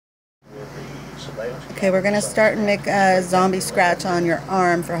Okay, we're going to start and make a zombie scratch on your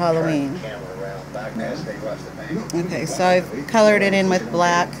arm for Halloween. Okay, so I've colored it in with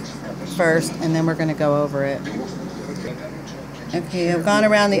black first, and then we're going to go over it. Okay, I've gone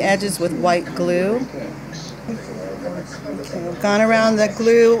around the edges with white glue. Okay, I've gone around the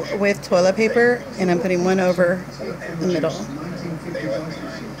glue with toilet paper, and I'm putting one over the middle.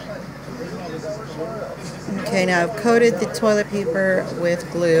 Okay, now I've coated the toilet paper with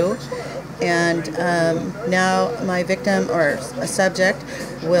glue, and now my victim or a subject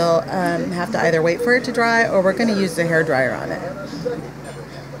will have to either wait for it to dry, or we're going to use the hair dryer on it.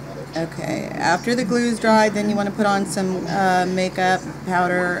 Okay, after the glue's dried, then you want to put on some makeup,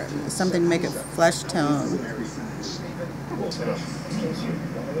 powder, something to make it flesh tone.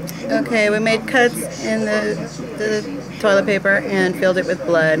 Okay, we made cuts in the toilet paper and filled it with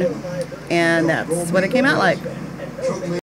blood, and that's what it came out like.